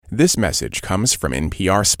This message comes from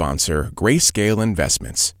NPR sponsor Grayscale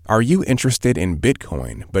Investments. Are you interested in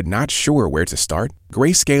Bitcoin but not sure where to start?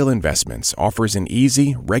 Grayscale Investments offers an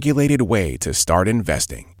easy, regulated way to start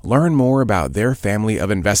investing. Learn more about their family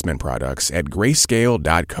of investment products at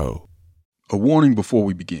grayscale.co. A warning before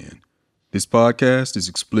we begin. This podcast is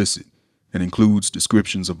explicit and includes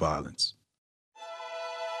descriptions of violence.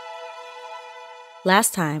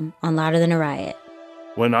 Last time on Louder Than a Riot.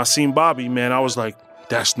 When I seen Bobby, man, I was like,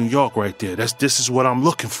 that's New York right there. This is what I'm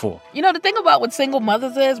looking for. You know, the thing about what single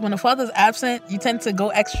mothers is, when the father's absent, you tend to go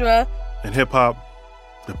extra. In hip-hop,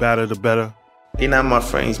 the badder, the better. They're not my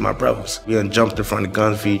friends, my brothers. We done jumped in front of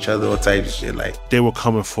guns for each other, all types of shit like. They were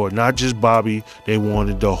coming for not just Bobby, they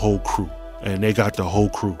wanted the whole crew. And they got the whole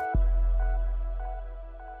crew.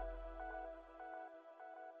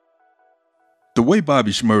 The way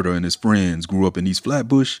Bobby Shmurda and his friends grew up in East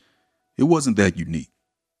Flatbush, it wasn't that unique.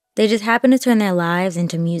 They just happened to turn their lives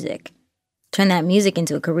into music, turn that music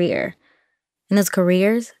into a career. And those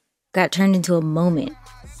careers got turned into a moment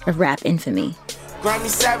of rap infamy. Grammy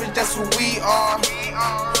Savage, that's what we are.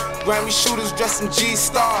 Grammy shooters dressed in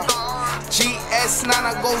G-Star. GS9,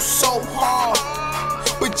 I go so hard.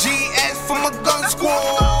 But GS for my gun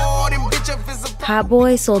squad. And bitch, if it's a... Hot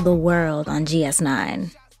Boy sold the world on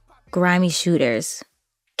GS9. Grimy shooters.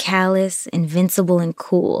 Callous, invincible, and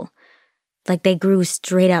cool. Like they grew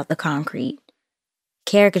straight out the concrete.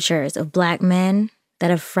 Caricatures of black men that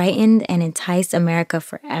have frightened and enticed America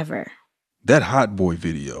forever. That Hot Boy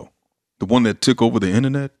video, the one that took over the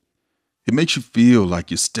internet, it makes you feel like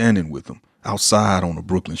you're standing with them outside on a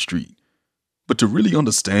Brooklyn street. But to really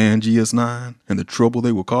understand GS9 and the trouble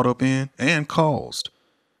they were caught up in and caused,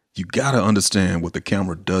 you gotta understand what the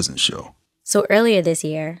camera doesn't show. So earlier this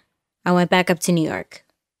year, I went back up to New York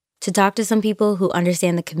to talk to some people who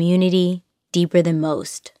understand the community deeper than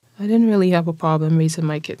most. I didn't really have a problem raising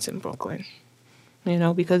my kids in Brooklyn,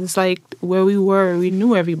 because it's like where we were, we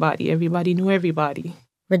knew everybody. Everybody knew everybody.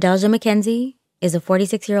 Redelja McKenzie is a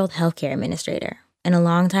 46-year-old healthcare administrator and a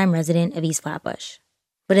longtime resident of East Flatbush.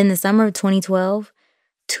 But in the summer of 2012,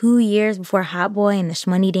 2 years before Hot Boy and the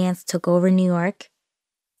Shmoney Dance took over New York,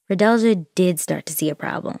 Redelja did start to see a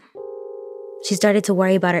problem. She started to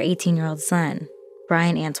worry about her 18-year-old son,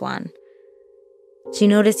 Brian Antoine. She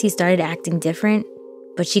noticed he started acting different,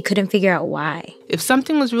 but she couldn't figure out why. If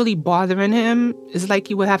something was really bothering him, it's like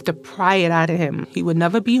you would have to pry it out of him. He would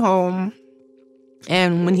never be home.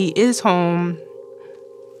 And when he is home,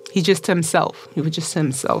 he's just himself. He was just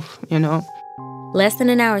himself, Less than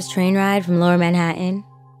an hour's train ride from Lower Manhattan,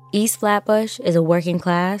 East Flatbush is a working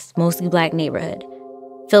class, mostly black neighborhood,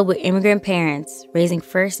 filled with immigrant parents raising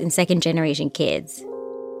first and second generation kids.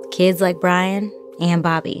 Kids like Brian and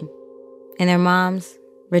Bobby. And their moms,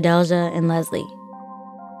 Redelja and Leslie.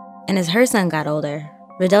 And as her son got older,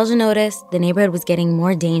 Redelja noticed the neighborhood was getting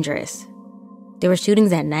more dangerous. There were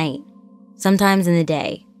shootings at night, sometimes in the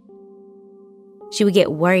day. She would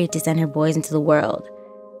get worried to send her boys into the world,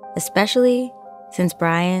 especially since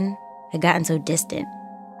Brian had gotten so distant.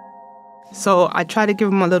 So I try to give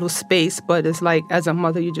him a little space, but it's like, as a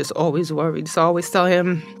mother, you're just always worried. So I always tell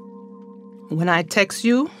him, when I text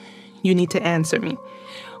you, you need to answer me.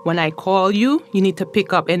 When I call you, you need to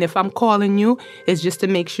pick up. And if I'm calling you, it's just to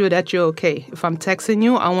make sure that you're okay. If I'm texting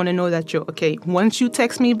you, I want to know that you're okay. Once you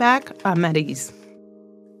text me back, I'm at ease.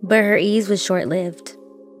 But her ease was short-lived.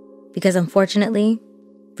 Because unfortunately,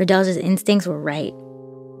 Redelja's instincts were right.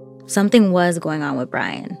 Something was going on with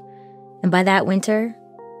Brian. And by that winter,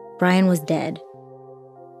 Brian was dead.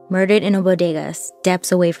 Murdered in a bodega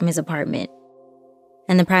steps away from his apartment.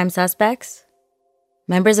 And the prime suspects?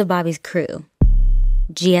 Members of Bobby's crew.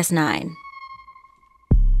 GS9.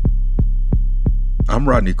 I'm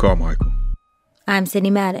Rodney Carmichael. I'm Sydney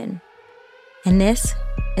Madden. And this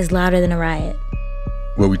is Louder Than a Riot,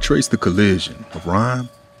 where we trace the collision of rhyme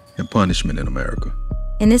and punishment in America.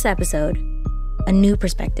 In this episode, a new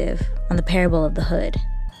perspective on the parable of the hood.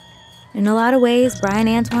 In a lot of ways, Brian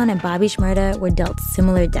Antoine and Bobby Shmurda were dealt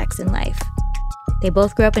similar decks in life. They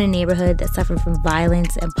both grew up in a neighborhood that suffered from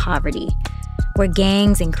violence and poverty, where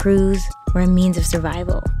gangs and crews were a means of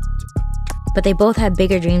survival. But they both had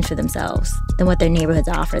bigger dreams for themselves than what their neighborhoods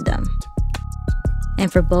offered them.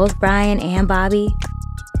 And for both Brian and Bobby,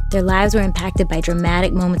 their lives were impacted by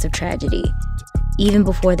dramatic moments of tragedy, even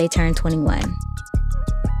before they turned 21.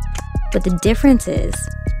 But the difference is,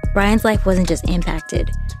 Brian's life wasn't just impacted,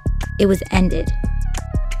 it was ended.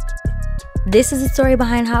 This is the story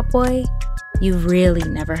behind Hot Boy you've really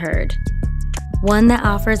never heard. One that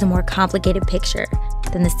offers a more complicated picture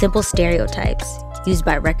than the simple stereotypes used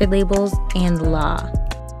by record labels and the law.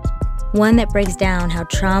 One that breaks down how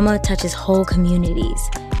trauma touches whole communities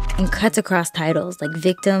and cuts across titles like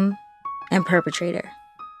victim and perpetrator.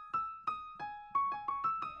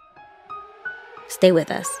 Stay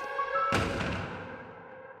with us.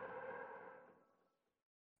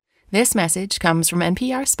 This message comes from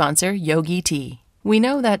NPR sponsor Yogi Tea. We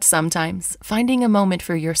know that sometimes finding a moment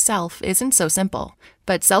for yourself isn't so simple,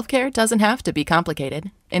 but self-care doesn't have to be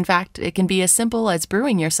complicated. In fact, it can be as simple as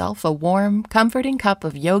brewing yourself a warm, comforting cup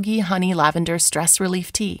of Yogi Honey Lavender Stress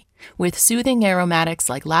Relief Tea. With soothing aromatics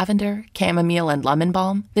like lavender, chamomile, and lemon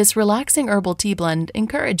balm, this relaxing herbal tea blend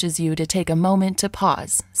encourages you to take a moment to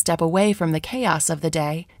pause, step away from the chaos of the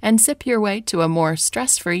day, and sip your way to a more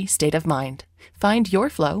stress-free state of mind. Find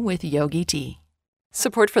your flow with Yogi Tea.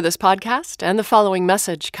 Support for this podcast and the following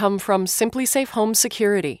message come from Simply Safe Home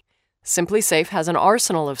Security. Simply Safe has an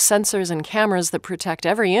arsenal of sensors and cameras that protect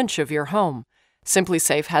every inch of your home. Simply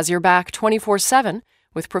Safe has your back 24/7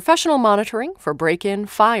 with professional monitoring for break-in,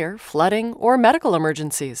 fire, flooding, or medical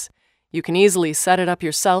emergencies. You can easily set it up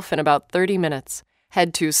yourself in about 30 minutes.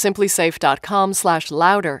 Head to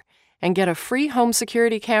simplysafe.com/louder and get a free home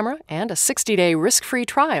security camera and a 60-day risk-free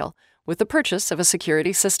trial with the purchase of a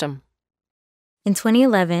security system. In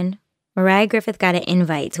 2011, Mariah Griffith got an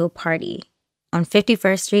invite to a party on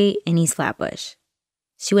 51st Street in East Flatbush.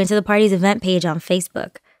 She went to the party's event page on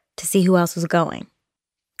Facebook to see who else was going.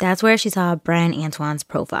 That's where she saw Brian Antoine's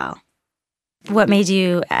profile. What made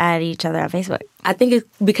you add each other on Facebook? I think it's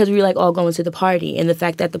because we were like all going to the party, and the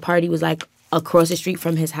fact that the party was like across the street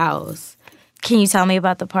from his house. Can you tell me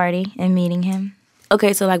about the party and meeting him?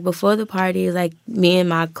 Okay, so like before the party, like me and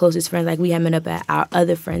my closest friends, like we had met up at our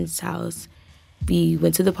other friend's house. We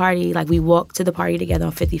went to the party, like we walked to the party together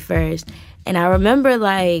on 51st. And I remember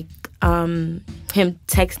like him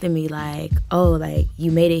texting me like, oh, like you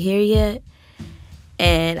made it here yet?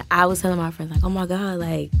 And I was telling my friends like, oh my God,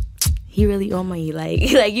 like he really on me, like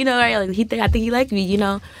you know, right? Like I think he liked me, you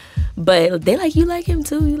know. But they like, you like him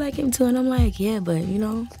too, and I'm like, yeah, but you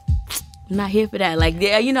know, I'm not here for that. Like,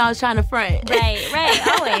 yeah, you know, I was trying to front. Right,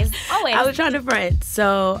 always. I was trying to front.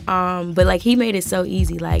 So, but like he made it so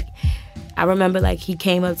easy. Like I remember like he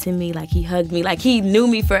came up to me, like he hugged me, like he knew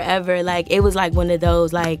me forever. Like it was like one of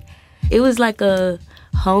those, like it was like a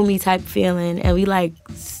homie type feeling, and we like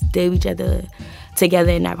stayed with each other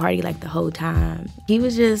together in that party like the whole time. He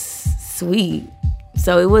was just sweet.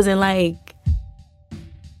 So it wasn't like,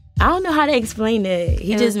 I don't know how to explain it.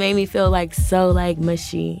 He just made me feel like so like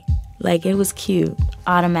mushy. Like it was cute.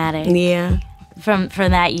 Automatic. Yeah. From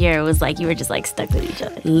that year, it was like you were just like stuck with each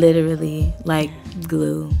other. Literally, like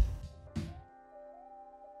glue.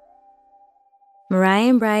 Mariah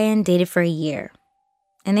and Brian dated for a year,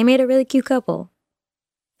 and they made a really cute couple.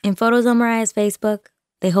 In photos on Mariah's Facebook,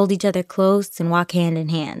 they hold each other close and walk hand in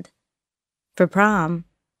hand. For prom,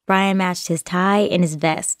 Brian matched his tie and his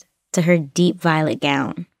vest to her deep violet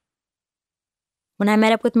gown. When I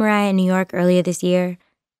met up with Mariah in New York earlier this year,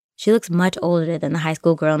 she looks much older than the high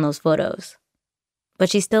school girl in those photos.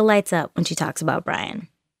 But she still lights up when she talks about Brian.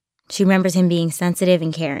 She remembers him being sensitive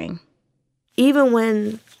and caring. Even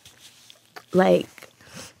when, like,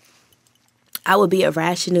 I would be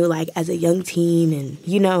irrational, like, as a young teen, and,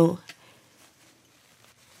 you know,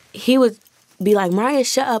 he would be like, Mariah,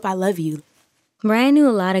 shut up, I love you. Mariah knew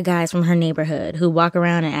a lot of guys from her neighborhood who walk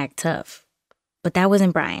around and act tough. But that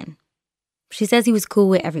wasn't Brian. She says he was cool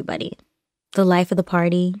with everybody. The life of the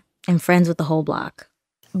party and friends with the whole block.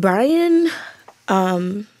 Brian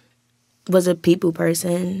was a people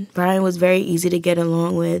person. Brian was very easy to get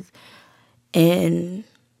along with. And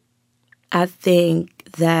I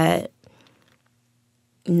think that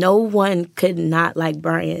no one could not like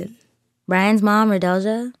Brian. Brian's mom,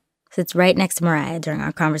 Rodelja, sits right next to Mariah during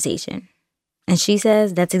our conversation. And she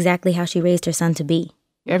says that's exactly how she raised her son to be.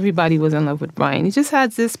 Everybody was in love with Brian. He just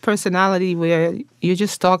had this personality where you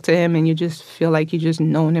just talk to him and you just feel like you just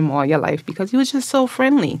known him all your life because he was just so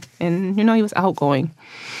friendly. And, you know, he was outgoing.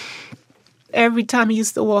 Every time he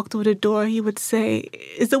used to walk through the door, he would say,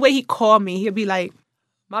 it's the way he called me. He'd be like,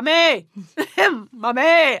 Mommy, Mommy.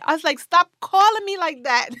 I was like, stop calling me like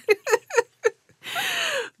that.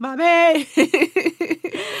 Mommy.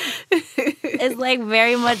 It's like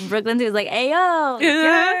very much Brooklyn too. It's like, hey, yo,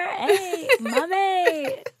 hey,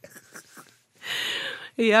 mommy.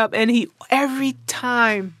 Yep, and he, every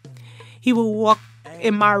time he would walk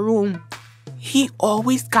in my room, he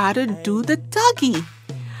always gotta do the Dougie.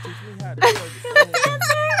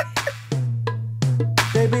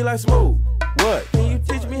 They be like, Smooth, what? Can you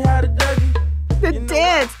teach me how to Dougie? The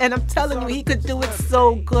dance, and I'm telling you, he could do it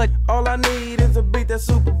so good. All I need is a beat that's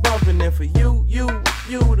super bumpin', and for you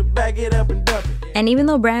to back it up and dump it. And even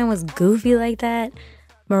though Brian was goofy like that,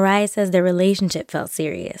 Mariah says their relationship felt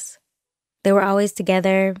serious. They were always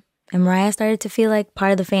together, and Mariah started to feel like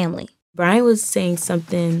part of the family. Brian was saying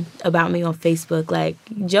something about me on Facebook, like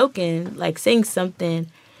joking, like saying something.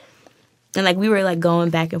 And like we were like going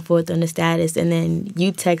back and forth on the status. And then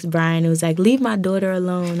you text Brian. It was like, leave my daughter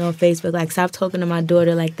alone on Facebook. Like, stop talking to my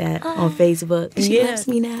daughter like that on Facebook. She loves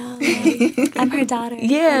me now. Like, I'm her daughter.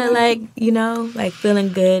 Yeah, like, you know, like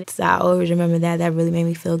feeling good. So I always remember that. That really made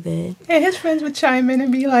me feel good. And his friends would chime in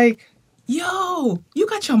and be like, yo, you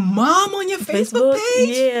got your mom on your Facebook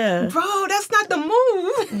page? Yeah. Bro, that's not the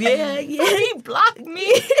move. Yeah. He blocked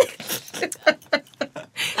me.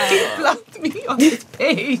 He blocked me on his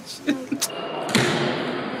page.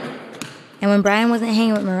 And when Brian wasn't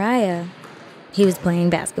hanging with Mariah, he was playing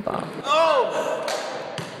basketball.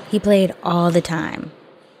 He played all the time.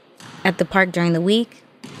 At the park during the week,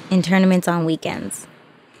 in tournaments on weekends.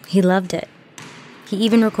 He loved it. He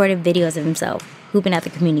even recorded videos of himself hooping at the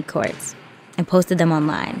community courts and posted them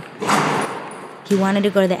online. He wanted to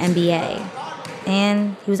go to the NBA,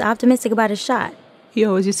 and he was optimistic about his shot. He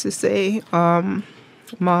always used to say, Mom,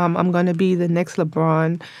 I'm going to be the next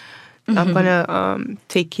LeBron. I'm going to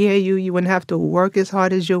take care of you. You wouldn't have to work as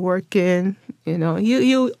hard as you're working. You know,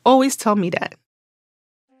 you always tell me that.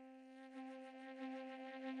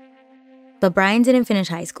 But Brian didn't finish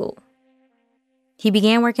high school. He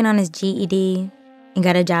began working on his GED and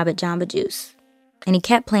got a job at Jamba Juice. And he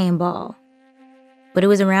kept playing ball. But it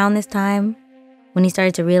was around this time when he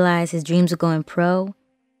started to realize his dreams of going pro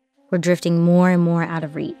were drifting more and more out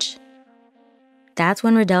of reach. That's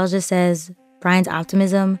when Redelja says Brian's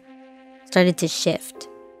optimism started to shift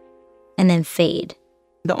and then fade.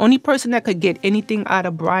 The only person that could get anything out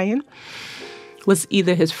of Brian was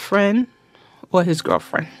either his friend or his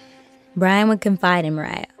girlfriend. Brian would confide in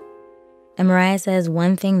Mariah. And Mariah says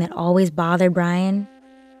one thing that always bothered Brian,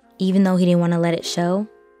 even though he didn't want to let it show,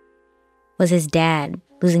 was his dad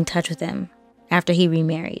losing touch with him after he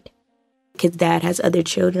remarried. His dad has other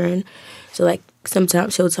children, so like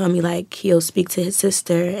sometimes he'll tell me like he'll speak to his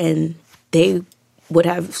sister and they would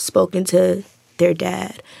have spoken to their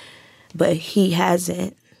dad, but he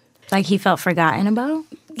hasn't. Like he felt forgotten about?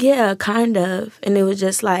 Yeah, kind of. And it was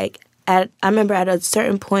just like, I remember at a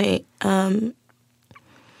certain point, and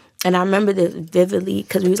I remember this vividly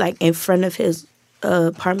because we was like in front of his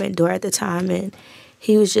apartment door at the time, and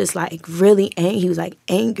he was just like really angry. He was like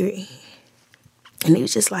angry. And he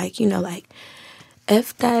was just like, you know, like,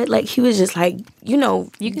 F that. Like, he was just like, you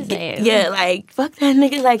know. You can say it. Yeah, like, fuck that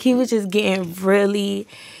nigga. Like, he was just getting really,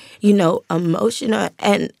 you know, emotional.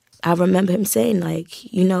 And I remember him saying,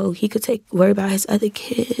 like, you know, he could worry about his other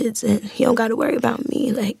kids and he don't got to worry about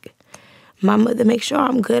me. Like, my mother makes sure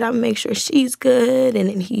I'm good. I make sure she's good. And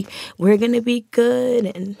then we're going to be good.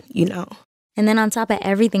 And, you know. And then on top of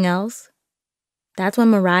everything else, that's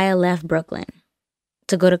when Mariah left Brooklyn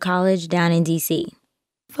to go to college down in D.C.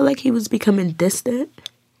 I feel like he was becoming distant.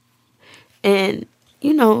 And,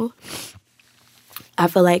 you know, I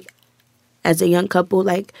feel like as a young couple,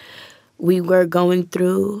 like, we were going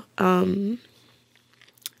through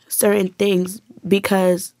certain things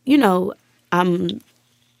because, you know, I'm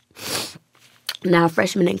now a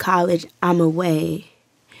freshman in college. I'm away.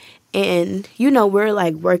 And, you know, we're,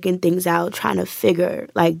 like, working things out, trying to figure,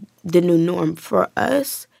 like, the new norm for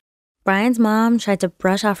us. Brian's mom tried to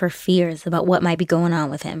brush off her fears about what might be going on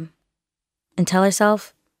with him and tell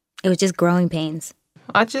herself it was just growing pains.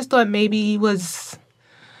 I just thought maybe he was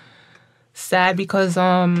sad because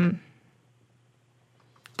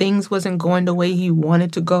things wasn't going the way he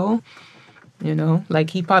wanted to go. You know, like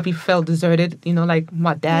he probably felt deserted. You know, like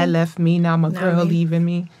my dad left me, now my girl leaving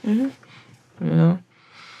me. Mm-hmm. You know.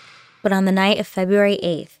 But on the night of February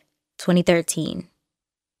 8th, 2013,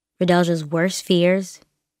 Redelja's worst fears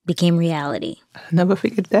became reality. I'll never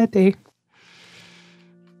forget that day.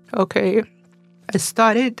 Okay, I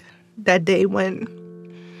started that day when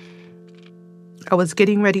I was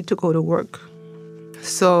getting ready to go to work.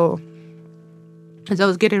 So as I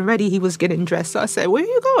was getting ready, he was getting dressed. So I said, where are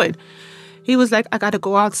you going? He was like, I got to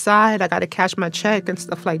go outside. I got to cash my check and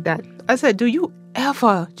stuff like that. I said, do you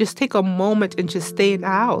ever just take a moment and just stay in the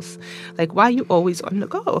house? Like, why are you always on the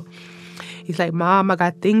go? He's like, Mom, I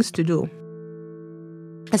got things to do.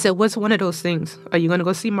 I said, what's one of those things? Are you going to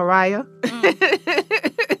go see Mariah?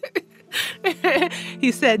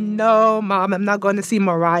 He said, no, Mom, I'm not going to see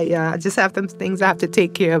Mariah. I just have some things I have to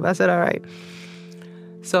take care of. I said, all right.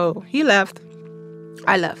 So he left.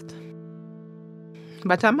 I left.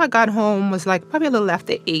 By the time I got home was like probably a little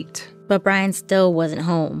after 8. But Brian still wasn't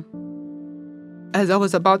home. As I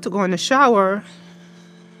was about to go in the shower,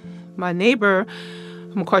 my neighbor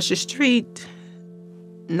from across the street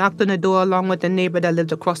knocked on the door along with the neighbor that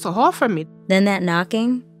lived across the hall from me. Then that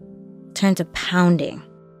knocking turned to pounding.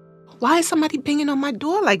 why is somebody banging on my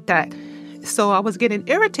door like that? So I was getting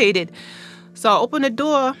irritated. So I opened the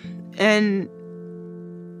door, and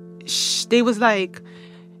they was like,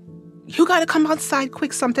 you got to come outside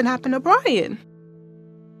quick. Something happened to Brian.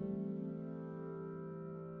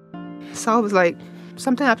 So I was like,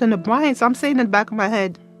 something happened to Brian. So I'm saying in the back of my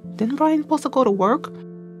head, didn't Brian supposed to go to work?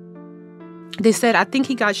 They said, I think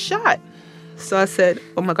he got shot. So I said,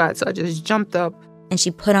 oh my God. So I just jumped up. And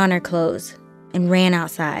she put on her clothes and ran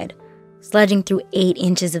outside, sledging through 8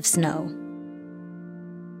 inches of snow.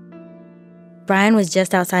 Brian was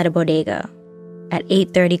just outside a bodega at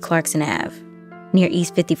 830 Clarkson Ave, near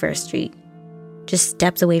East 51st Street, just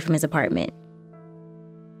steps away from his apartment.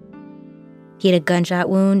 He had a gunshot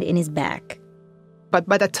wound in his back. But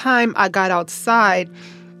by the time I got outside,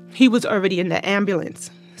 he was already in the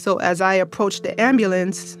ambulance. So as I approached the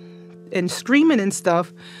ambulance and screaming and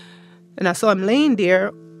stuff, and I saw him laying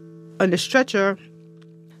there on the stretcher,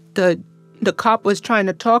 the cop was trying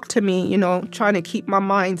to talk to me, you know, trying to keep my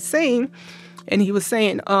mind sane. And he was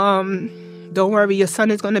saying, don't worry, your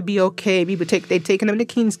son is going to be okay. They're taking him to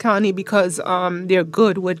Kings County because they're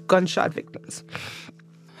good with gunshot victims.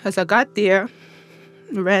 As I got there,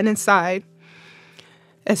 ran inside.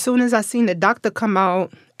 As soon as I seen the doctor come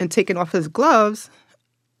out and taking off his gloves,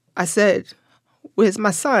 I said, where's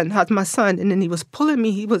my son? How's my son? And then he was pulling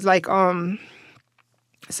me. He was like,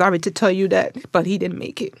 sorry to tell you that, but he didn't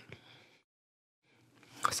make it.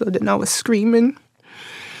 So then I was screaming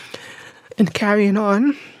and carrying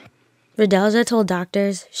on. Redelja told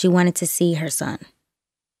doctors she wanted to see her son.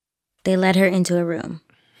 They led her into a room.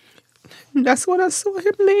 That's when I saw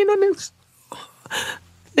him laying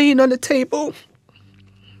on the table.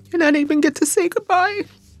 And I didn't even get to say goodbye.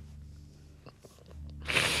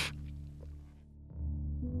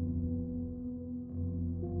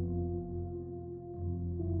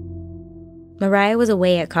 Mariah was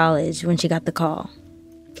away at college when she got the call.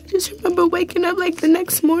 I just remember waking up like the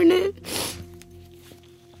next morning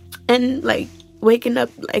and like waking up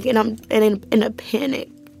like and I'm in a panic,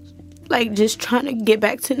 like just trying to get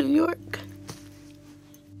back to New York.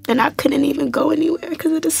 And I couldn't even go anywhere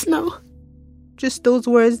because of the snow. Just those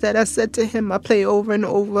words that I said to him, I play over and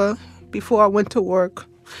over before I went to work,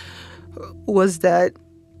 was that,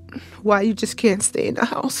 why you just can't stay in the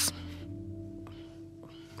house?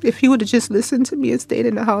 If he would have just listened to me and stayed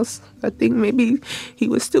in the house, I think maybe he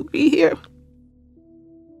would still be here.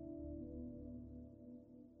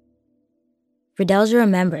 Redelja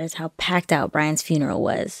remembers how packed out Brian's funeral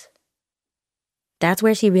was. That's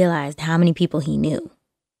where she realized how many people he knew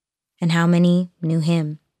and how many knew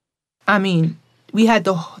him. I mean, we had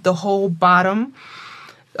the whole bottom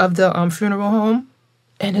of the funeral home,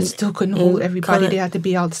 and it still couldn't hold everybody. They had to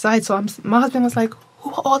be outside. So my husband was like, who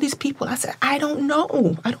are all these people? I said, I don't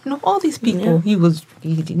know. I don't know all these people. Yeah.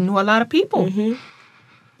 He knew a lot of people. Mm-hmm.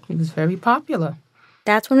 He was very popular.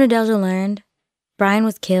 That's when Redelja learned Brian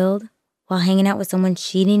was killed while hanging out with someone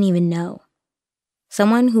she didn't even know.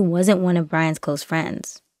 Someone who wasn't one of Brian's close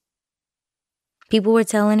friends. People were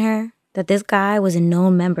telling her that this guy was a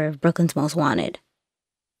known member of Brooklyn's Most Wanted,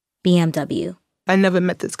 BMW. I never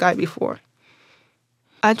met this guy before.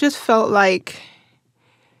 I just felt like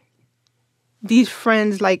these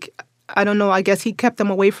friends, like, I don't know, I guess he kept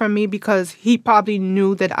them away from me because he probably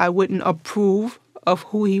knew that I wouldn't approve of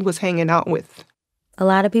who he was hanging out with. A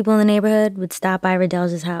lot of people in the neighborhood would stop by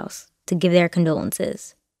Redelja's house to give their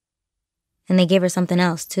condolences. And they gave her something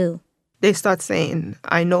else, too. They start saying,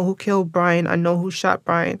 I know who killed Brian. I know who shot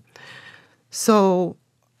Brian. So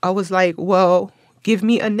I was like, well, give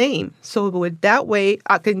me a name. So with that way,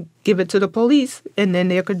 I can give it to the police, and then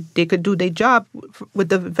they could do their job with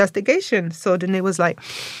the investigation. So then they was like,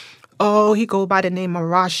 oh, he go by the name of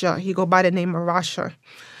Rasha. He go by the name of Rasha.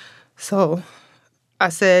 So I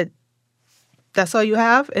said, that's all you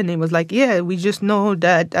have? And they was like, yeah, we just know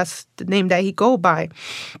that that's the name that he go by.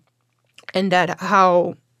 And that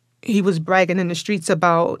how he was bragging in the streets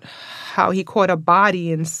about how he caught a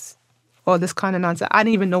body and all this kind of nonsense. I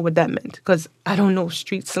didn't even know what that meant because I don't know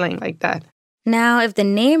street slang like that. Now, if the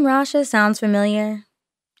name Rasha sounds familiar,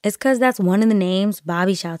 it's because that's one of the names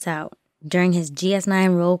Bobby shouts out during his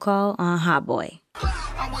GS9 roll call on Hot Boy.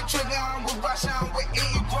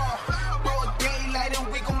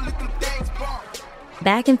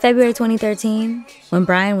 Back in February 2013, when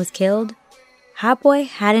Brian was killed, Hot Boy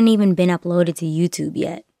hadn't even been uploaded to YouTube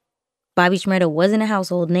yet. Bobby Shmurda wasn't a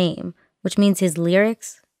household name, which means his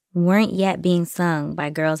lyrics weren't yet being sung by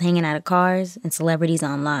girls hanging out of cars and celebrities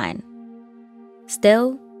online.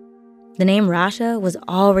 Still, the name Rasha was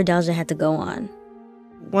all Redelja had to go on.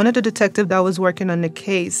 One of the detectives that was working on the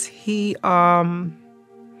case, he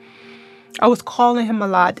I was calling him a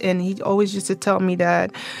lot, and he always used to tell me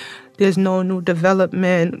that there's no new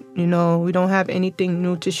development, we don't have anything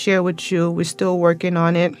new to share with you. We're still working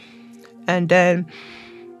on it. And then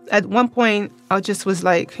at one point, I just was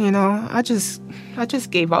like, I just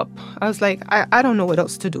gave up. I was like, I don't know what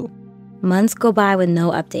else to do. Months go by with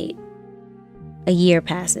no update. A year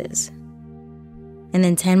passes. And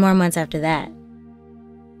then 10 more months after that,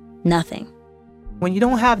 nothing. When you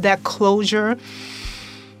don't have that closure,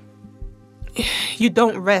 you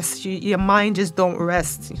don't rest. Your mind just don't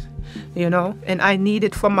rest, And I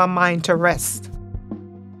needed for my mind to rest.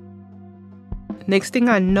 Next thing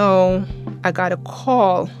I know, I got a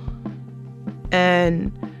call,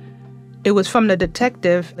 and it was from the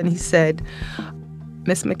detective, and he said,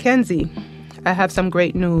 Miss Mackenzie, I have some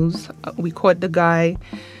great news. We caught the guy,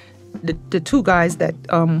 the two guys that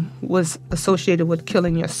was associated with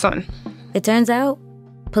killing your son. It turns out,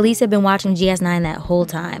 police had been watching GS9 that whole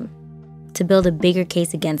time to build a bigger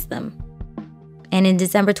case against them. And in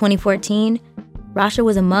December 2014, Rasha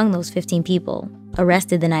was among those 15 people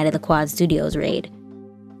arrested the night of the Quad Studios raid.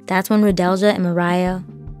 That's when Rodelja and Mariah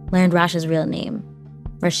learned Rasha's real name,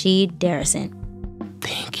 Rashid Darrison.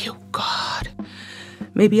 Thank you, God.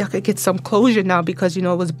 Maybe I could get some closure now because, it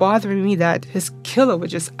was bothering me that his killer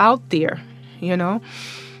was just out there,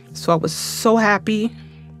 So I was so happy.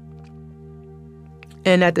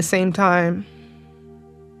 And at the same time,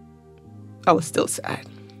 I was still sad.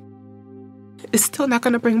 It's still not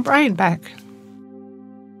going to bring Brian back.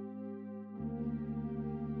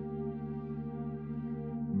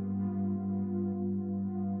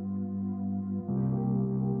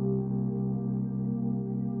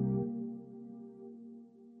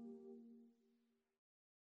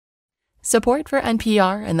 Support for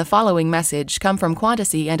NPR and the following message come from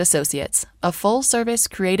Quantasy and Associates, a full-service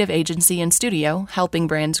creative agency and studio helping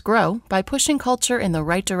brands grow by pushing culture in the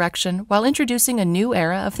right direction while introducing a new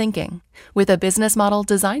era of thinking. With a business model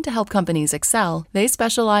designed to help companies excel, they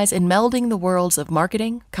specialize in melding the worlds of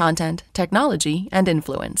marketing, content, technology, and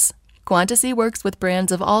influence. Quantasy works with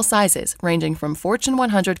brands of all sizes, ranging from Fortune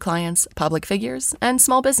 100 clients, public figures, and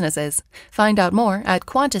small businesses. Find out more at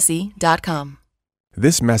Quantasy.com.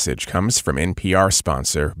 This message comes from NPR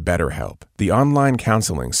sponsor BetterHelp, the online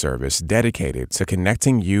counseling service dedicated to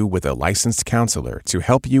connecting you with a licensed counselor to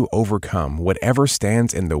help you overcome whatever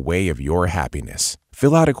stands in the way of your happiness.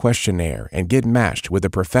 Fill out a questionnaire and get matched with a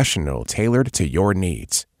professional tailored to your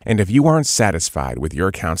needs. And if you aren't satisfied with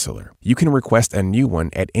your counselor, you can request a new one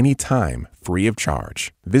at any time, free of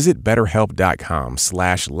charge. Visit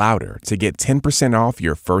BetterHelp.com/louder to get 10% off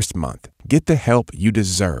your first month. Get the help you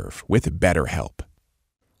deserve with BetterHelp.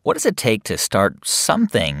 What does it take to start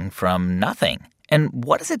something from nothing? And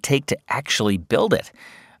what does it take to actually build it?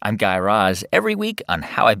 I'm Guy Raz. Every week on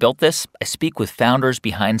How I Built This, I speak with founders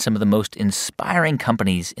behind some of the most inspiring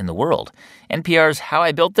companies in the world. NPR's How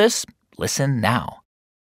I Built This? Listen now.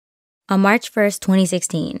 On March 1st,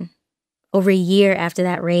 2016, over a year after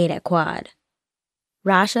that raid at Quad,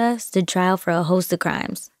 Rasha stood trial for a host of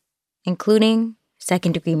crimes, including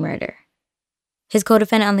second-degree murder. His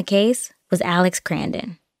co-defendant on the case was Alex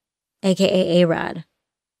Crandon, a.k.a. A-Rod,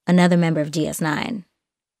 another member of GS9,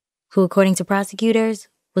 who, according to prosecutors,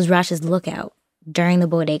 was Rasha's lookout during the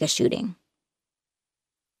bodega shooting.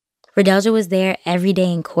 Rodelja was there every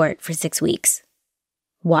day in court for 6 weeks,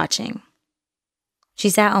 watching. She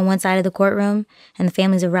sat on one side of the courtroom, and the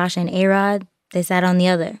families of Rasha and A-Rod, they sat on the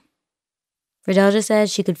other. Rodelja said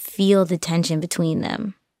she could feel the tension between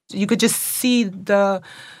them. You could just see the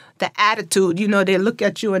attitude, they look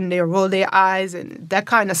at you and they roll their eyes and that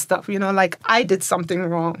kind of stuff, like I did something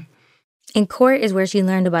wrong. In court is where she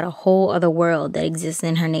learned about a whole other world that exists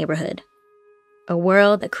in her neighborhood. A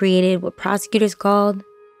world that created what prosecutors called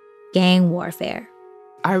gang warfare.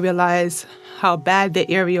 I realized how bad the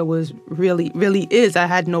area was really is. I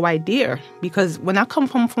had no idea because when I come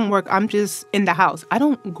home from work, I'm just in the house. I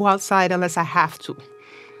don't go outside unless I have to.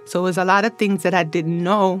 So it was a lot of things that I didn't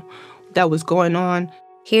know that was going on.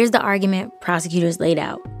 Here's the argument prosecutors laid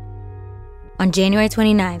out. On January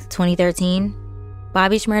 29th, 2013,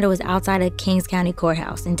 Bobby Shmurda was outside of Kings County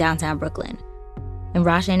Courthouse in downtown Brooklyn, and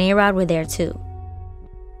Rasha and A-Rod were there too.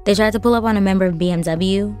 They tried to pull up on a member of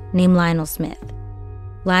BMW named Lionel Smith.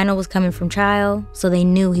 Lionel was coming from trial, so they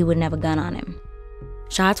knew he wouldn't have a gun on him.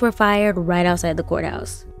 Shots were fired right outside the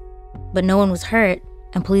courthouse, but no one was hurt,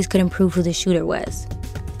 and police couldn't prove who the shooter was.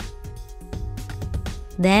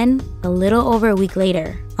 Then, a little over a week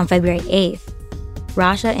later, on February 8th,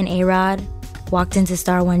 Rasha and A-Rod walked into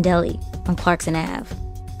Star One Deli on Clarkson Ave,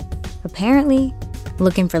 apparently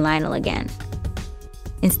looking for Lionel again.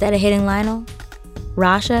 Instead of hitting Lionel,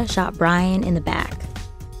 Rasha shot Brian in the back.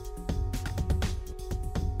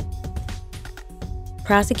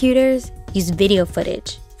 Prosecutors used video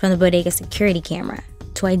footage from the bodega security camera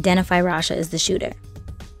to identify Rasha as the shooter.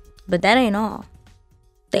 But that ain't all.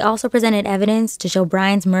 They also presented evidence to show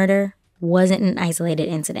Brian's murder wasn't an isolated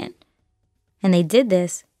incident. And they did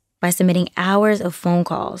this by submitting hours of phone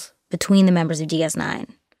calls between the members of GS9.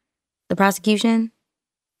 The prosecution,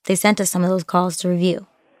 they sent us some of those calls to review.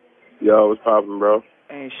 Yo, what's poppin', bro?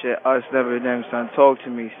 Ain't shit, us never them, son. Talk to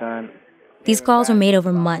me, son. These calls were made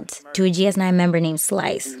over months to a GS9 member named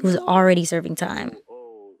Slice, who was already serving time.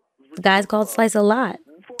 The guys called Slice a lot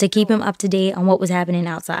to keep him up to date on what was happening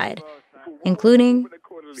outside, including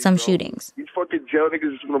some shootings. These fucking jail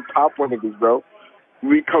niggas is gonna pop on niggas, bro.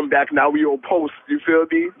 We come back, now we on post, you feel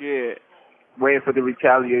me? Yeah. Waiting for the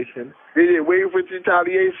retaliation. Yeah, waiting for the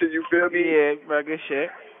retaliation, you feel me? Yeah, regular shit.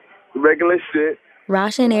 Regular shit.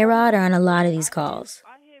 Rasha and A-Rod are on a lot of these calls.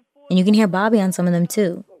 And you can hear Bobby on some of them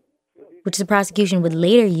too, which the prosecution would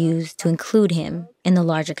later use to include him in the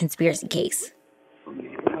larger conspiracy case.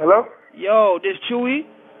 Hello? Yo, this Chewy?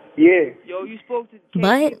 Yeah. Yo, you spoke to...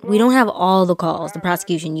 But we don't have all the calls the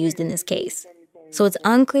prosecution used in this case, so it's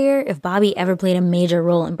unclear if Bobby ever played a major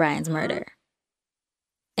role in Brian's murder.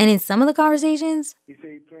 And in some of the conversations,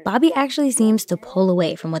 Bobby actually seems to pull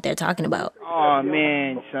away from what they're talking about. Oh,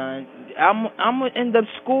 man, son. I'm gonna end up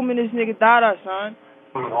schooling this nigga Dada, son.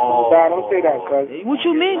 Nah, don't say that, cuz. What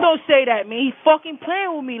you mean don't say that, man? He fucking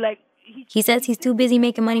playing with me like... He says he's too busy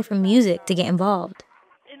making money from music to get involved.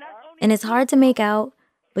 And it's hard to make out,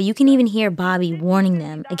 but you can even hear Bobby warning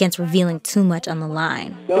them against revealing too much on the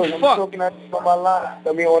line. Yo, I'm talking on my line.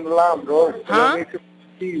 Let me on the line, bro. Huh?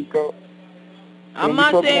 Bro. I'm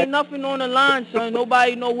not saying nothing on the line, son.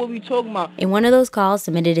 Nobody know what we talking about. In one of those calls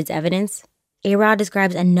submitted as evidence, A-Rod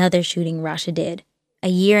describes another shooting Rasha did, a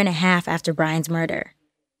year and a half after Brian's murder.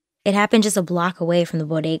 It happened just a block away from the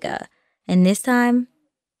bodega, and this time,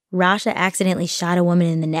 Rasha accidentally shot a woman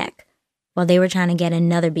in the neck while they were trying to get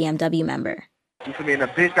another BMW member. You feel me? And the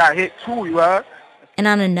bitch got hit too, you heard? And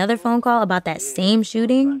on another phone call about that same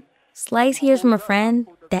shooting, Slice hears from a friend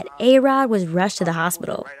that A-Rod was rushed to the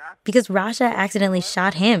hospital because Rasha accidentally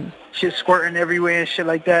shot him. Shit squirting everywhere and shit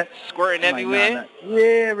like that. Squirting everywhere?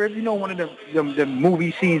 Yeah, Rip, you know one of the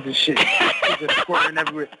movie scenes and shit. Just squirting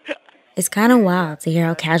everywhere. It's kind of wild to hear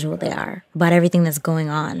how casual they are about everything that's going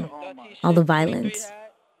on, all the violence.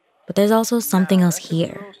 But there's also something else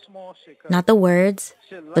here. Not the words,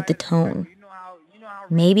 but the tone.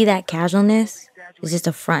 Maybe that casualness is just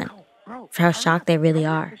a front for how shocked they really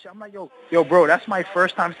are. Yo, bro, that's my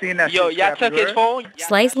first time seeing that. Yo, y'all took his phone?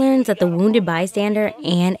 Slice learns that the wounded bystander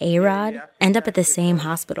and A-Rod end up at the same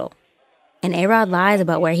hospital. And A-Rod lies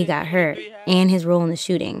about where he got hurt and his role in the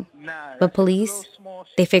shooting. But police,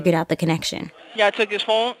 they figured out the connection. Y'all took his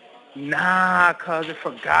phone? Nah, cuz I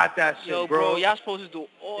forgot that shit, Yo, bro, y'all supposed to do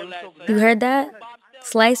all that. You heard that?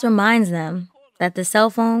 Slice reminds them that the cell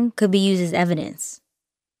phone could be used as evidence.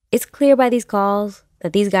 It's clear by these calls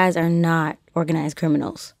that these guys are not organized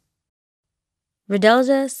criminals.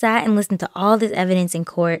 Rodelja sat and listened to all this evidence in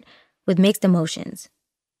court with mixed emotions,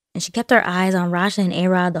 and she kept her eyes on Rasha and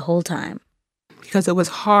A-Rod the whole time. Because it was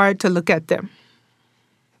hard to look at them,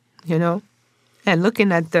 you know? And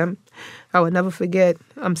looking at them, I would never forget,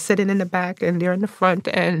 I'm sitting in the back and they're in the front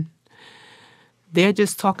and they're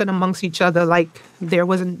just talking amongst each other like they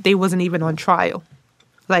wasn't even on trial.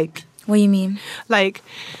 Like... What do you mean? Like,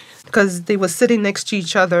 because they were sitting next to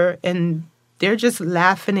each other and they're just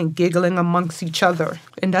laughing and giggling amongst each other.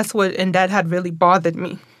 And that had really bothered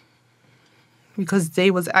me. Because they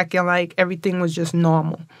was acting like everything was just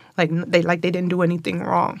normal. Like they didn't do anything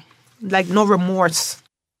wrong. Like no remorse.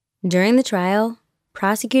 During the trial,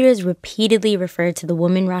 prosecutors repeatedly referred to the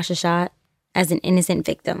woman Rasha shot as an innocent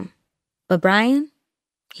victim. But Brian,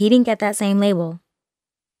 he didn't get that same label.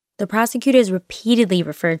 The prosecutors repeatedly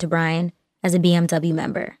referred to Brian as a BMW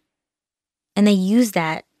member. And they used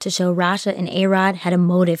that to show Rasha and A-Rod had a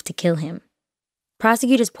motive to kill him.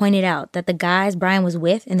 Prosecutors pointed out that the guys Brian was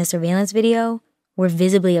with in the surveillance video were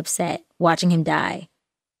visibly upset watching him die.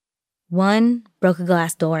 One broke a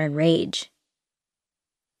glass door in rage.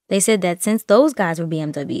 They said that since those guys were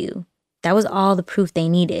BMW, that was all the proof they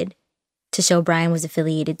needed to show Brian was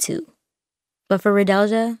affiliated too. But for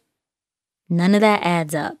Rodelja, none of that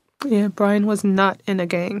adds up. Yeah, Brian was not in a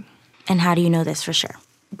gang. And how do you know this for sure?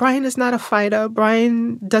 Brian is not a fighter.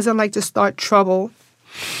 Brian doesn't like to start trouble.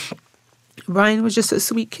 Brian was just a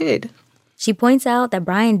sweet kid. She points out that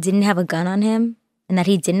Brian didn't have a gun on him and that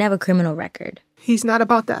he didn't have a criminal record. He's not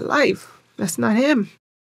about that life. That's not him.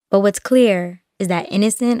 But what's clear is that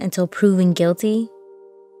innocent until proven guilty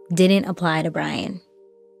didn't apply to Brian.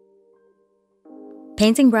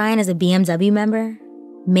 Painting Brian as a BMW member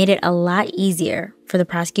made it a lot easier for the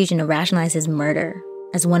prosecution to rationalize his murder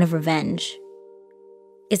as one of revenge.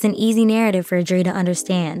 It's an easy narrative for a jury to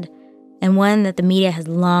understand, and one that the media has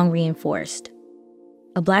long reinforced.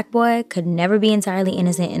 A black boy could never be entirely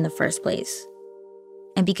innocent in the first place.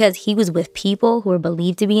 And because he was with people who were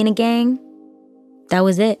believed to be in a gang, that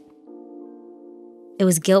was it. It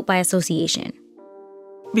was guilt by association.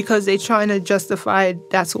 Because they're trying to justify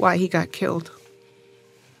that's why he got killed.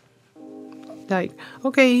 Like,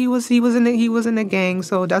 okay, he was in a gang,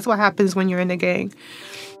 so that's what happens when you're in a gang.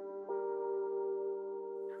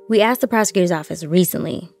 We asked the prosecutor's office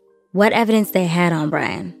recently what evidence they had on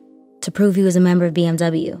Brian to prove he was a member of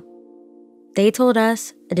BMW. They told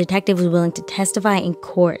us a detective was willing to testify in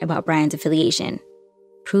court about Brian's affiliation,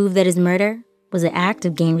 prove that his murder was an act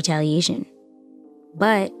of gang retaliation.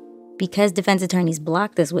 But because defense attorneys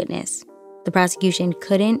blocked this witness, the prosecution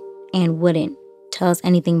couldn't and wouldn't tell us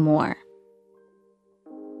anything more.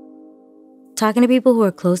 Talking to people who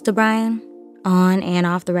are close to Brian, on and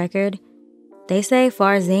off the record, they say,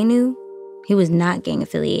 far as they knew, he was not gang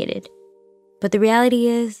affiliated. But the reality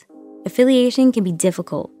is, affiliation can be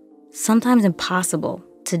difficult, sometimes impossible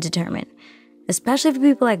to determine, especially for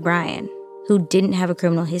people like Brian, who didn't have a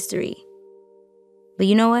criminal history. But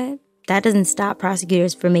you know what? That doesn't stop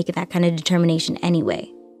prosecutors from making that kind of determination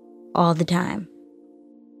anyway, all the time.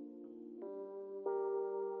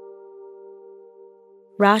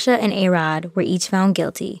 Rasha and A-Rod were each found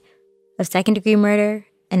guilty of second-degree murder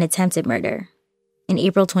and attempted murder in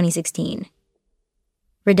April 2016.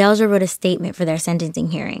 Redelja wrote a statement for their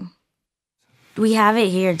sentencing hearing. We have it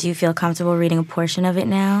here. Do you feel comfortable reading a portion of it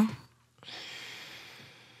now?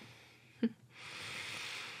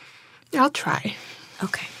 I'll try.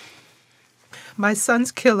 Okay. My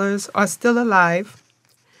son's killers are still alive,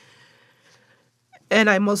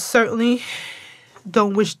 and I most certainly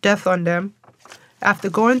don't wish death on them.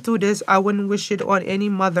 After going through this, I wouldn't wish it on any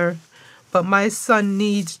mother, but my son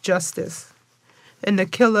needs justice, and the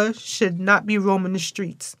killer should not be roaming the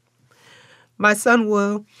streets. My son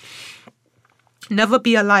will never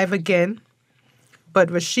be alive again,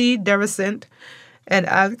 but Rashid Derasant and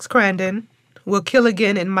Alex Crandon will kill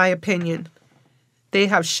again, in my opinion. They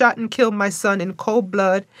have shot and killed my son in cold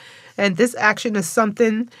blood, and this action is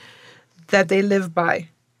something that they live by.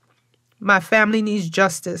 My family needs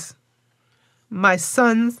justice. My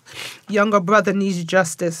son's younger brother needs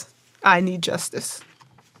justice. I need justice.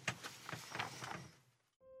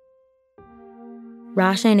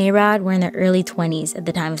 Rasha and A-Rod were in their early 20s at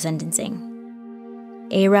the time of sentencing.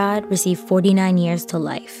 A-Rod received 49 years to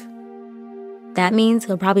life. That means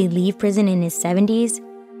he'll probably leave prison in his 70s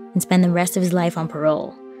and spend the rest of his life on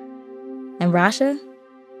parole. And Rasha?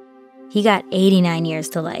 He got 89 years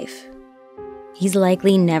to life. He's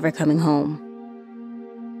likely never coming home.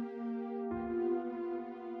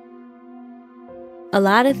 A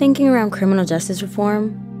lot of thinking around criminal justice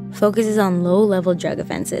reform focuses on low-level drug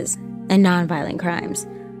offenses and nonviolent crimes.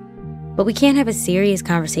 But we can't have a serious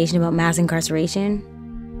conversation about mass incarceration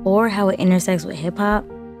or how it intersects with hip-hop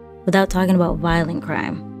without talking about violent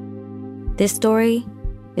crime. This story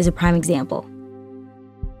is a prime example.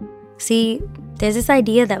 See, there's this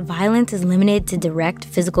idea that violence is limited to direct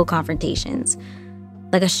physical confrontations,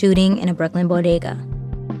 like a shooting in a Brooklyn bodega.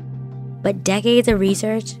 But decades of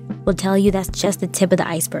research will tell you that's just the tip of the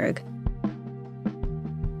iceberg.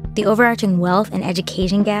 The overarching wealth and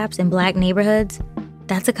education gaps in Black neighborhoods,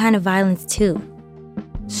 that's a kind of violence too.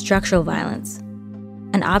 Structural violence.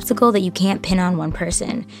 An obstacle that you can't pin on one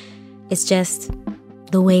person. It's just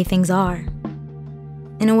the way things are.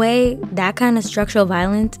 In a way, that kind of structural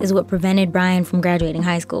violence is what prevented Brian from graduating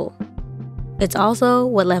high school. It's also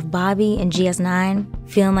what left Bobby and GS9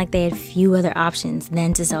 feeling like they had few other options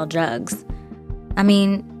than to sell drugs. I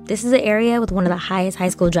mean, this is an area with one of the highest high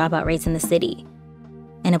school dropout rates in the city,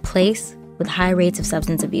 and a place with high rates of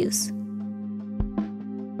substance abuse.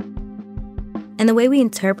 And the way we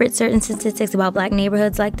interpret certain statistics about Black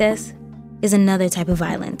neighborhoods like this is another type of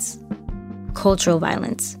violence. Cultural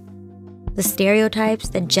violence. The stereotypes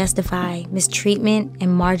that justify mistreatment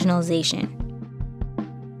and marginalization.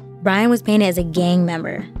 Brian was painted as a gang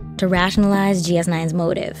member to rationalize GS9's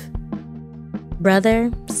motive.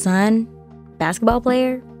 Brother, son, basketball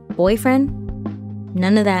player, boyfriend,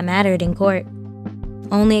 none of that mattered in court.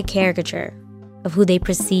 Only a caricature of who they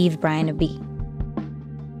perceived Brian to be.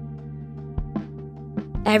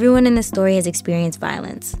 Everyone in this story has experienced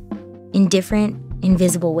violence in different,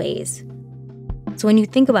 invisible ways. So when you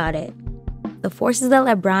think about it, the forces that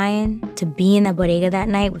led Brian to be in that bodega that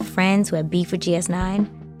night with friends who had beef with GS9,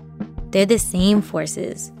 they're the same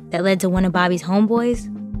forces that led to one of Bobby's homeboys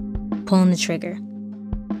pulling the trigger.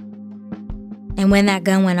 And when that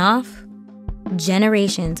gun went off,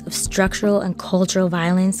 generations of structural and cultural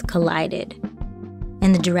violence collided,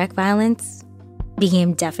 and the direct violence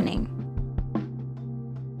became deafening.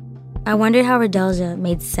 I wondered how Rodelja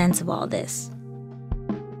made sense of all this.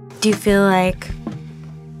 Do you feel like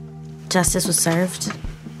justice was served?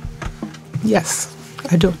 Yes,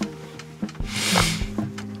 I do.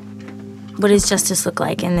 What does justice look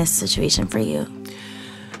like in this situation for you?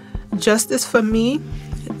 Justice for me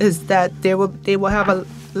is that they will have a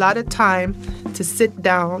lot of time to sit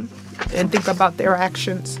down and think about their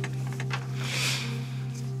actions.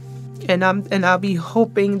 And I'll be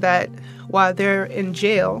hoping that while they're in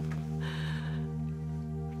jail,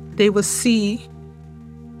 they will see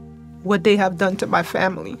what they have done to my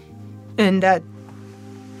family, and that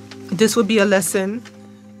this will be a lesson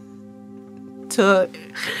to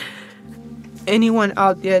anyone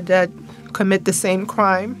out there that commit the same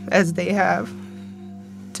crime as they have,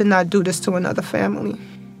 to not do this to another family.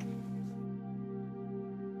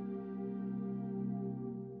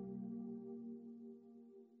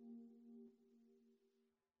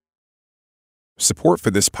 Support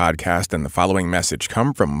for this podcast and the following message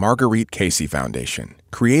come from Marguerite Casey Foundation,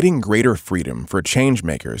 creating greater freedom for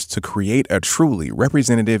changemakers to create a truly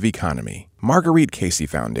representative economy. Marguerite Casey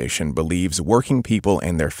Foundation believes working people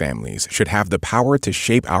and their families should have the power to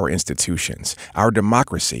shape our institutions, our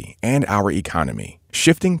democracy, and our economy.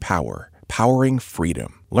 Shifting power, powering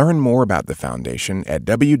freedom. Learn more about the foundation at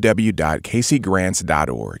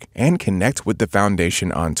www.caseygrants.org and connect with the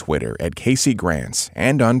foundation on Twitter at Casey Grants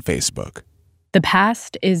and on Facebook. The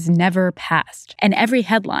past is never past, and every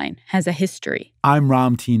headline has a history. I'm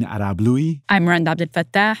Ramteen Arablouei. I'm Rand Abdel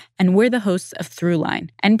Fattah, and we're the hosts of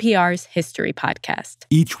Throughline, NPR's history podcast.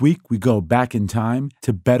 Each week, we go back in time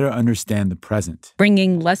to better understand the present,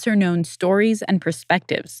 bringing lesser-known stories and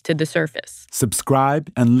perspectives to the surface. Subscribe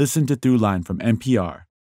and listen to Throughline from NPR.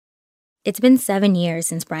 It's been 7 years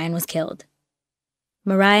since Brian was killed.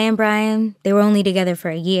 Mariah and Brian, they were only together for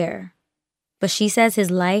a year, but she says his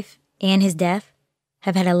life and his death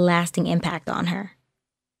have had a lasting impact on her.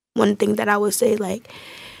 One thing that I would say, like,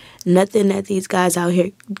 nothing that these guys out here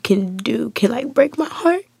can do can, like, break my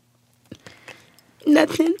heart.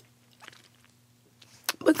 Nothing.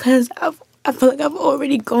 Because I feel like I've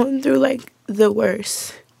already gone through, like, the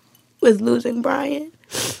worst with losing Brian.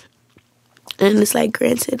 And it's like,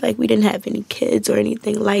 granted, like, we didn't have any kids or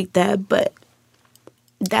anything like that, but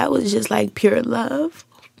that was just, like, pure love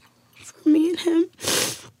for me and him.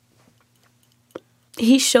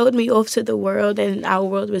 He showed me off to the world, and our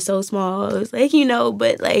world was so small. It was like,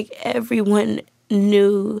 but like everyone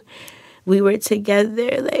knew we were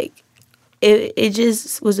together. Like it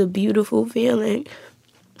just was a beautiful feeling.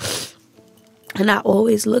 And I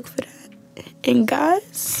always look for that in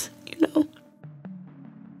guys,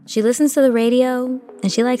 She listens to the radio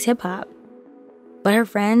and she likes hip hop. But her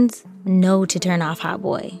friends know to turn off Hot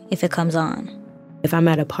Boy if it comes on. If I'm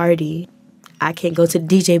at a party, I can't go to the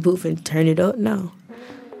DJ booth and turn it up. No.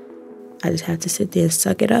 I just have to sit there and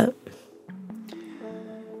suck it up.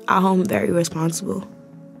 Our home very responsible.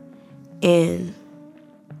 And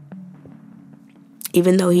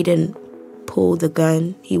even though he didn't pull the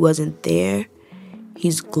gun, he wasn't there,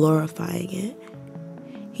 he's glorifying it.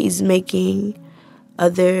 He's making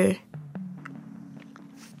other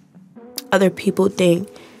people think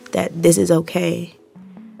that this is okay.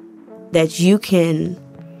 That you can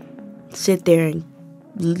sit there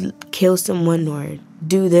and kill someone or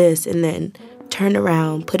do this and then turn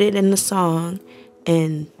around, put it in the song,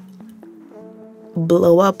 and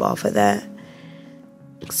blow up off of that.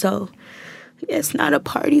 So, it's not a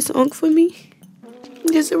party song for me.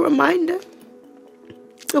 Just a reminder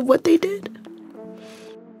of what they did.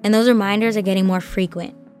 And those reminders are getting more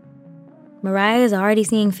frequent. Mariah is already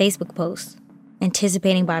seeing Facebook posts,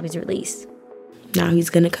 anticipating Bobby's release. Now he's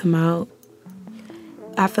gonna come out.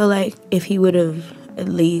 I feel like if he would have at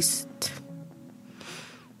least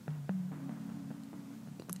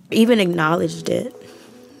even acknowledged it,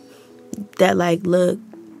 that like, look,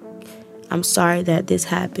 I'm sorry that this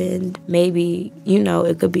happened. Maybe,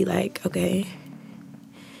 it could be like, okay.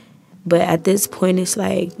 But at this point, it's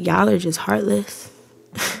like, y'all are just heartless.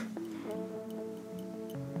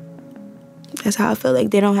 That's how I feel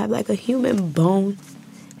like they don't have like a human bone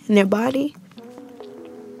in their body.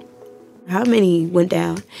 How many went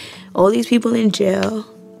down? All these people in jail.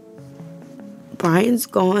 Brian's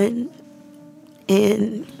gone.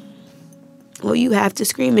 And all you have to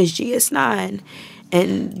scream is GS9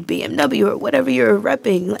 and BMW or whatever you're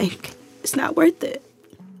repping. Like, it's not worth it.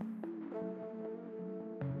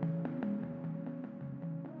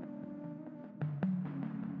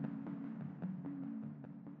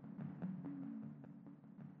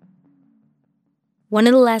 One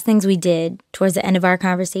of the last things we did towards the end of our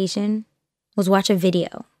conversation was watch a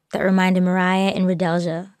video that reminded Mariah and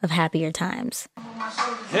Redelja of happier times.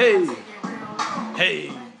 Hey!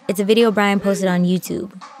 Hey! It's a video Brian posted on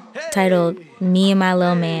YouTube titled Me and My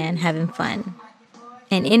Little Man Having Fun.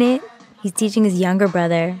 And in it, he's teaching his younger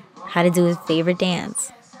brother how to do his favorite dance,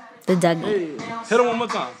 the Dougie. Hey! Hit him one more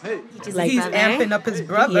time. Hey! He's amping up his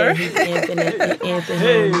brother. Yeah, he's amping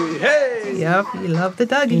Hey! him. Hey! Yep, he loved the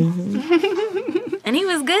Dougie. Mm-hmm. And he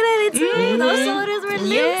was good at it too. Mm-hmm. Those shoulders were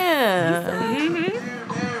loose. Yeah.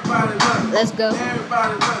 Mm-hmm. Let's go.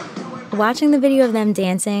 Watching the video of them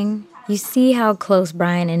dancing, you see how close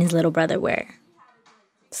Brian and his little brother were.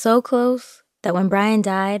 So close that when Brian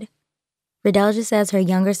died, Redelja says her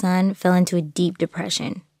younger son fell into a deep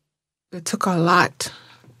depression. It took a lot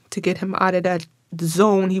to get him out of that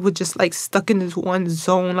zone. He was just like stuck in this one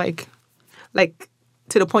zone, like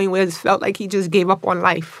to the point where it felt like he just gave up on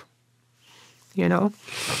life, you know?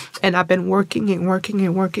 And I've been working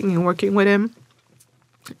with him.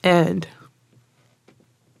 And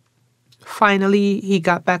finally, he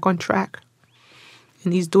got back on track.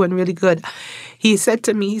 And he's doing really good. He said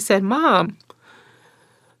to me, Mom,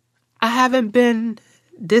 I haven't been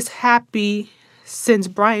this happy since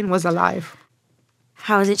Brian was alive.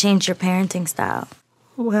 How has it changed your parenting style?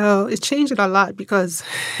 Well, it changed it a lot because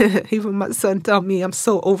even my son tell me I'm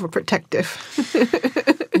so overprotective.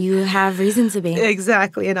 You have reason to be.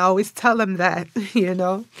 Exactly, and I always tell him that, you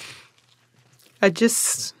know. I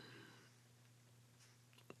just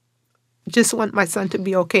want my son to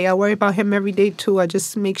be okay. I worry about him every day, too. I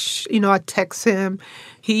just make sure, I text him.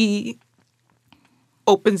 He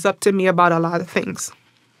opens up to me about a lot of things.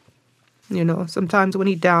 You know, sometimes when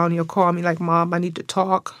he's down, he'll call me like, Mom, I need to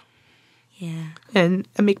talk. Yeah. And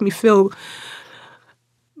it make me feel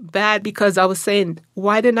bad because I was saying,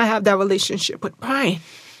 why didn't I have that relationship with Brian?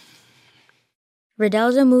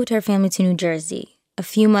 Redelja moved her family to New Jersey a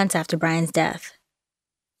few months after Brian's death.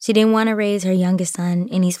 She didn't want to raise her youngest son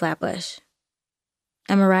in East Flatbush.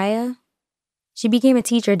 And Mariah? She became a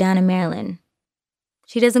teacher down in Maryland.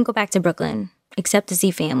 She doesn't go back to Brooklyn, except to see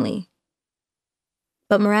family.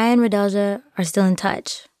 But Mariah and Redelja are still in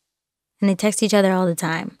touch, and they text each other all the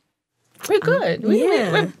time. We're good.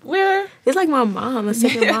 We're It's like my mom, a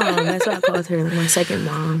second mom. That's what I call her, like my second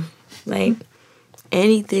mom. Like,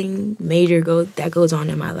 anything major that goes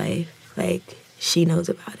on in my life, like, she knows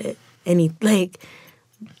about it. Anything.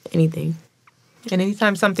 And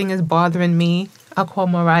anytime something is bothering me, I'll call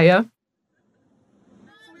Mariah.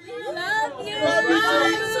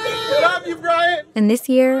 Love you, Brian. And this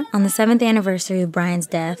year, on the 7th anniversary of Brian's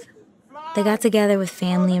death, they got together with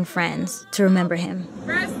family and friends to remember him.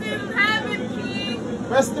 Rest in heaven, King.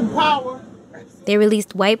 Rest in power. They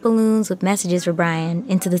released white balloons with messages for Brian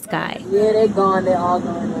into the sky. Yeah, they're gone. They're all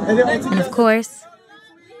gone now. And of course,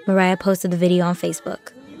 Mariah posted the video on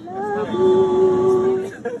Facebook.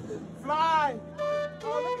 Fly.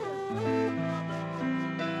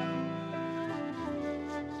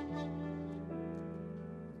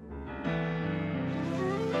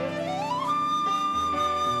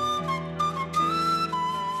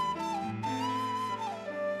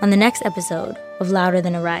 On the next episode of Louder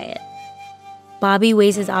Than a Riot, Bobby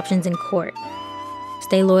weighs his options in court.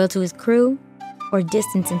 Stay loyal to his crew or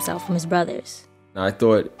distance himself from his brothers. I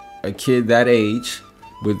thought a kid that age,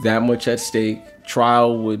 with that much at stake,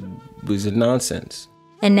 trial was a nonsense.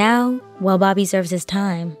 And now, while Bobby serves his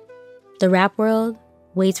time, the rap world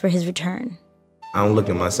waits for his return. I don't look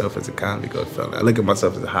at myself as a convict or felon. I look at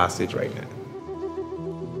myself as a hostage right now.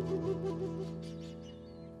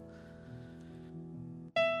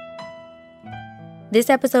 This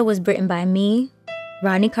episode was written by me,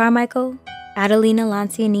 Rodney Carmichael, Adelina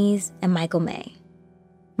Lancianese, and Michael May.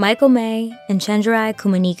 Michael May and Chenjerai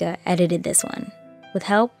Kumanika edited this one, with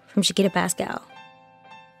help from Shakita Pascal.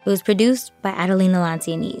 It was produced by Adelina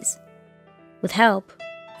Lancianese, with help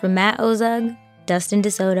from Matt Ozug, Dustin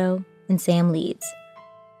DeSoto, and Sam Leeds.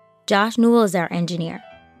 Josh Newell is our engineer.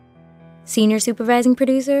 Senior supervising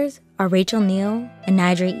producers are Rachel Neal and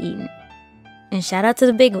Nigel Eaton. And shout out to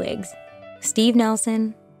the bigwigs, Steve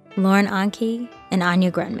Nelson, Lauren Anke, and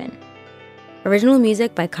Anya Grunman. Original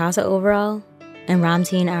music by Casa Overall and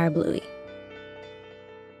Ramteen Arablui.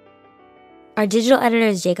 Our digital editor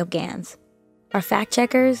is Jacob Gans. Our fact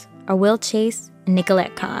checkers are Will Chase and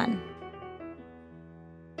Nicolette Kahn.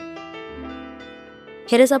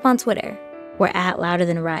 Hit us up on Twitter. We're at Louder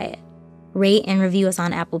Than a Riot. Rate and review us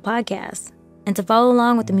on Apple Podcasts. And to follow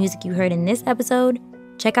along with the music you heard in this episode,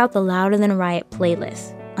 check out the Louder Than a Riot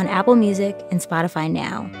playlist on Apple Music and Spotify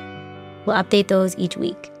now. We'll update those each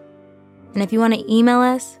week. And if you want to email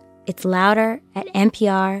us, it's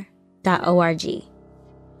louder@npr.org.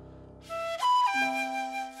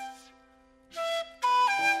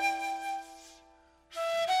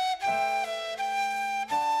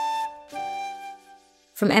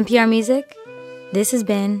 From NPR Music, this has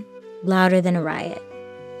been Louder Than a Riot.